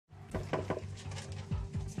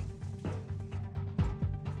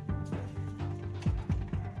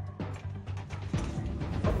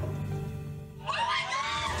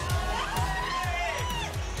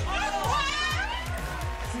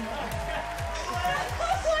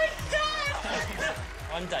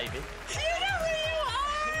I'm David. You know who you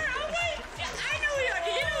are! Oh my God, I know who you are.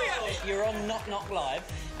 Do you know who you are? You're on Knock Knock Live,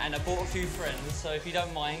 and I brought a few friends, so if you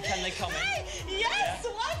don't mind, can they come in? Hi! Yes,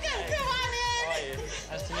 welcome! Hey. Come on in! How are you?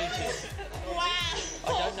 Nice to meet you. Wow! I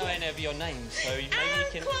don't know any of your names, so maybe you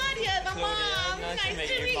can... Claudia, the mom! Nice to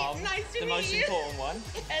meet you, Mom. Nice to the meet most you. important one.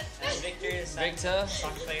 Yes. Victor,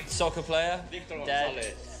 soccer player.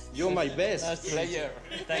 Dad. You're my best. Nice to meet you.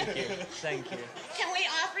 Thank you. Thank you. Can we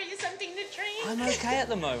offer you something to drink? I'm okay at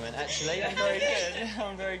the moment, actually. I'm very good.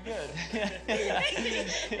 I'm very good.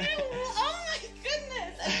 Oh my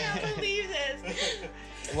goodness! I can't believe this.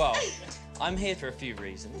 Well, I'm here for a few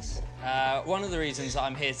reasons. One of the reasons that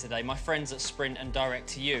I'm here today, my friends at Sprint and Direct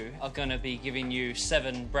to You are going to be giving you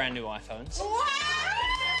 7 brand new iPhones. Wow!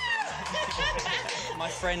 My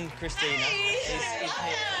friend Christina is here.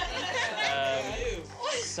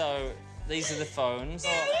 So these are the phones.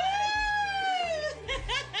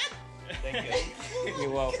 Thank you. You're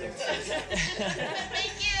welcome.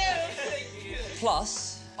 Thank you.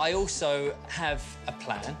 Plus, I also have a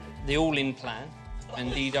plan, the all-in plan,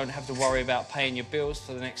 and you don't have to worry about paying your bills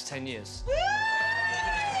for the next 10 years.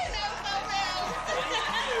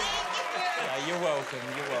 You're welcome,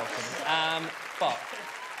 you're welcome. But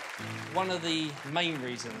one of the main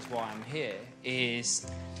reasons why I'm here is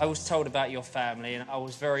I was told about your family, and I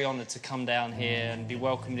was very honoured to come down here and be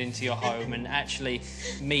welcomed into your home and actually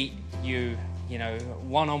meet you, you know,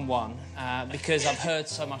 one-on-one, because I've heard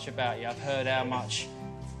so much about you. I've heard how much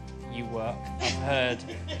you work. I've heard,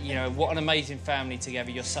 you know, what an amazing family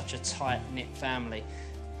together. You're such a tight-knit family.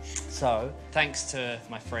 So, thanks to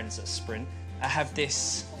my friends at Sprint, I have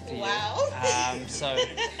this for you. Wow. So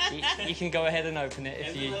you can go ahead and open it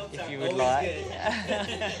if you would like.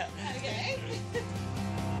 Okay.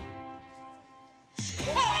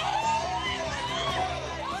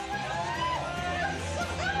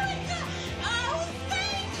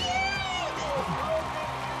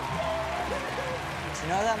 You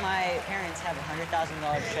know that my parents have a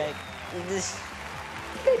 $100,000 check?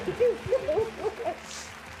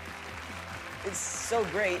 It's so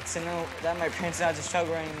great to know that my parents don't have to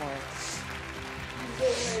struggle anymore.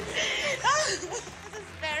 This is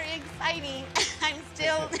very exciting. I'm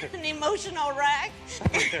still an emotional wreck.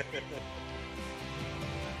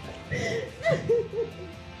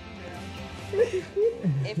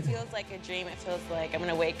 It feels like a dream. It feels like I'm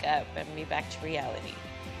gonna wake up and be back to reality.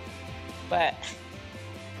 But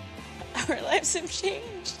our lives have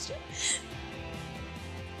changed.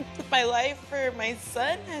 My life for my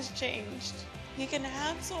son has changed. He can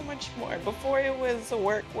have so much more. Before it was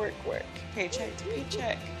work, work, work, paycheck to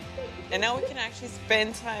paycheck. And now we can actually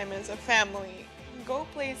spend time as a family, go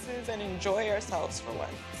places and enjoy ourselves for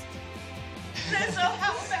once. That's so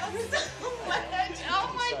how about so much.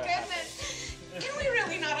 Oh my goodness. Can we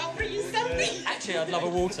really not offer you something? Actually, I'd love a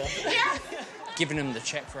water. Yeah. Giving them the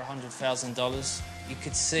check for $100,000, you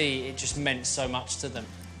could see it just meant so much to them.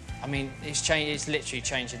 I mean, it's literally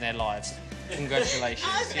changing their lives.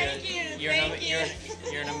 Congratulations. Oh, thank you. You're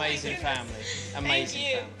an amazing family.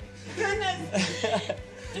 Amazing family. Goodness.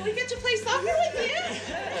 Do we get to play soccer with you?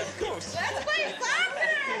 Of course. Let's play soccer.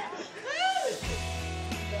 Woo!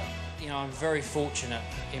 You know, I'm very fortunate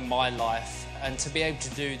in my life, and to be able to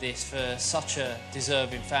do this for such a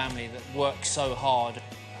deserving family that works so hard,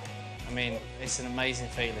 I mean, it's an amazing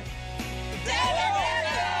feeling. Dad,